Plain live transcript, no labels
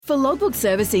For logbook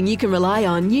servicing you can rely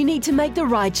on, you need to make the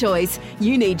right choice.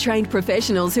 You need trained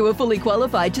professionals who are fully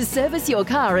qualified to service your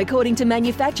car according to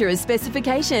manufacturer's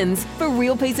specifications. For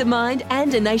real peace of mind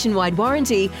and a nationwide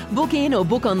warranty, book in or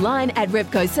book online at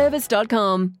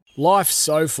repcoservice.com. Life's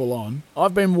so full on.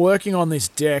 I've been working on this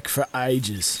deck for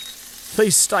ages.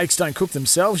 These steaks don't cook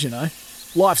themselves, you know.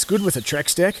 Life's good with a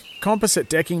Trex deck. Composite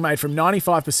decking made from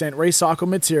 95% recycled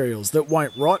materials that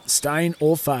won't rot, stain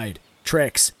or fade.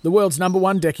 Trex, the world's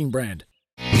 #1 decking brand.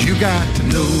 You got to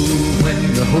know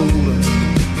when to hold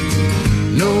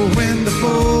 'em, know when to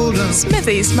fold 'em,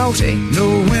 Smithy's Multi.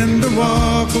 know when to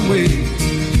walk away,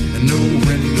 and know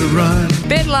when to run.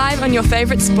 Bet live on your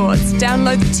favourite sports.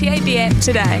 Download the TAB app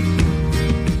today.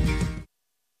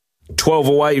 12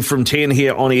 away from 10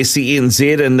 here on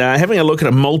SENZ, and having a look at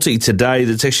a multi today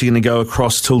that's actually going to go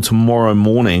across till tomorrow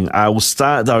morning. We'll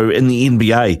start, though, in the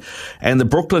NBA, and the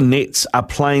Brooklyn Nets are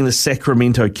playing the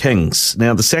Sacramento Kings.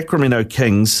 Now, the Sacramento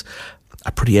Kings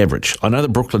are pretty average. I know the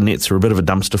Brooklyn Nets are a bit of a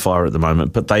dumpster fire at the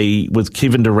moment, but they, with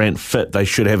Kevin Durant fit, they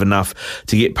should have enough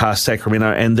to get past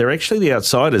Sacramento, and they're actually the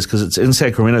outsiders because it's in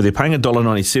Sacramento. They're paying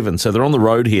 $1.97, so they're on the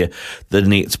road here, the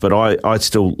Nets, but I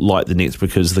still like the Nets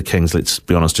because the Kings, let's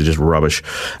be honest, are just rubbish.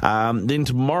 Then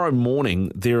tomorrow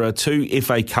morning, there are 2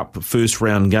 FA Cup first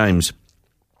round games.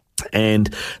 And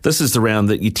this is the round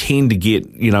that you tend to get,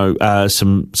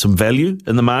 some value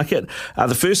in the market.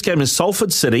 The first game is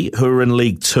Salford City, who are in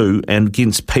League 2, and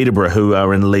against Peterborough, who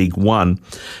are in League 1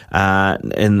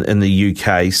 in the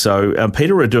UK. So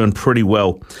Peterborough are doing pretty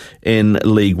well in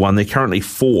League 1. They're currently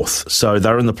 4th, so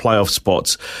they're in the playoff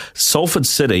spots. Salford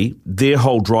City, their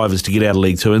whole drive is to get out of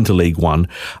League 2 into League 1,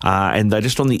 and they're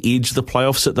just on the edge of the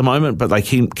playoffs at the moment, but they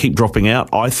keep dropping out.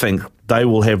 I think they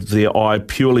will have their eye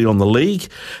purely on the league,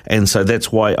 and so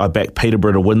that's why I back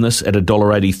Peterborough to win this at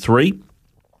 $1.83.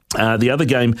 The other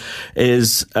game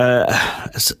is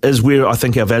where I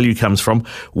think our value comes from.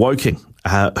 Woking,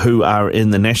 who are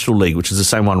in the National League, which is the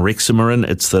same one Wrexham are in.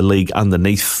 It's the league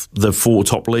underneath the 4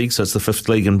 top leagues, so it's the 5th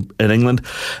league in England.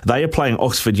 They are playing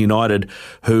Oxford United,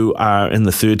 who are in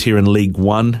the 3rd tier in League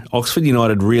 1. Oxford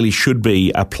United really should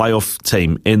be a playoff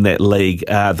team in that league.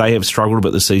 They have struggled a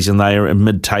bit this season. They are in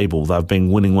mid-table. They've been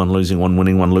winning one, losing one,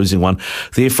 winning one, losing one.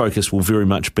 Their focus will very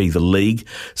much be the league.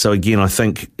 So again, I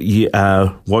think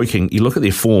Woking, you look at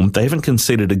their form, they haven't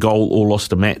conceded a goal or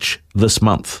lost a match this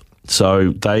month.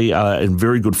 So they are in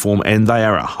very good form, and they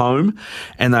are at home,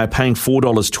 and they're paying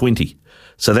 $4.20.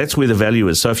 So that's where the value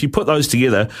is. So if you put those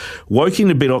together, Woking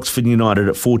to beat Oxford United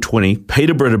at $4.20,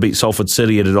 Peterborough to beat Salford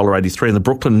City at $1.83, and the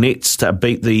Brooklyn Nets to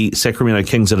beat the Sacramento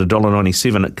Kings at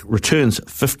 $1.97, it returns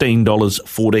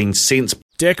 $15.14.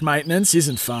 Deck maintenance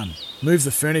isn't fun. Move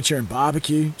the furniture and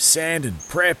barbecue, sand and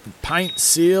prep, paint,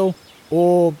 seal,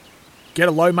 or get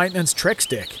a low-maintenance Trex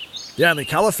deck. The only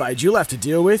colour fade you'll have to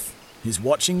deal with is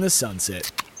watching the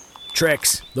sunset.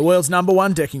 Trex, the world's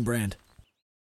 #1 decking brand.